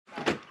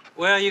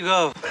Where you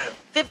go?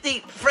 50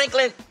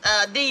 Franklin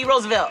D.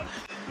 Roosevelt.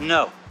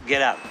 No,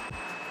 get out.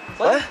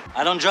 What?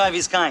 I don't drive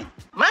his kind.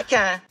 My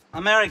kind.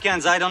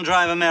 Americans, I don't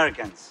drive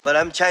Americans. But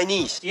I'm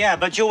Chinese. Yeah,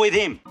 but you're with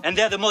him. And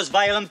they're the most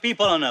violent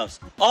people on earth.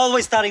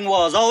 Always starting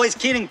wars, always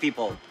killing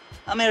people.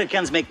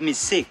 Americans make me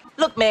sick.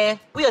 Look, man,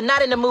 we are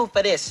not in the mood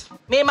for this.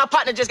 Me and my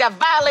partner just got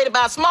violated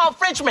by a small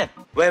Frenchman.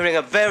 Wearing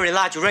a very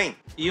large ring.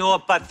 You're a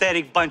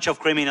pathetic bunch of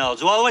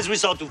criminals who always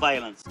resort to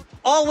violence.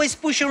 Always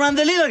push around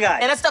the little guy.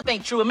 And that stuff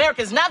ain't true.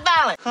 America's not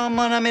violent. Come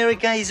on,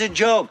 America is a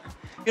joke.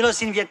 You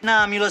lost in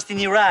Vietnam, you lost in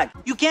Iraq.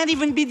 You can't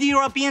even beat the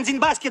Europeans in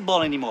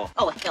basketball anymore.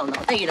 Oh, hell no.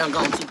 There you done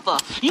gone too far.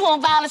 You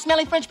want violence,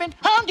 smelly Frenchman?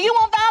 Huh? Do you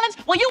want violence?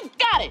 Well, you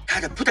got it.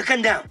 Carter, put the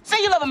gun down. Say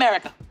you love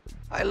America.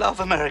 I love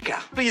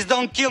America. Please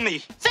don't kill me.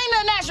 Sing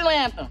the national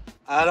anthem.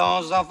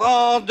 Allons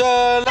enfants de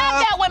la... Not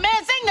that one,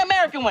 man. Sing the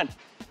American one.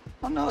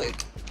 Oh, no.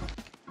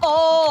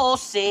 Oh,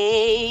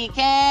 say,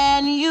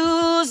 can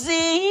you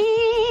see?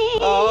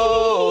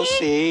 Oh,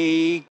 see.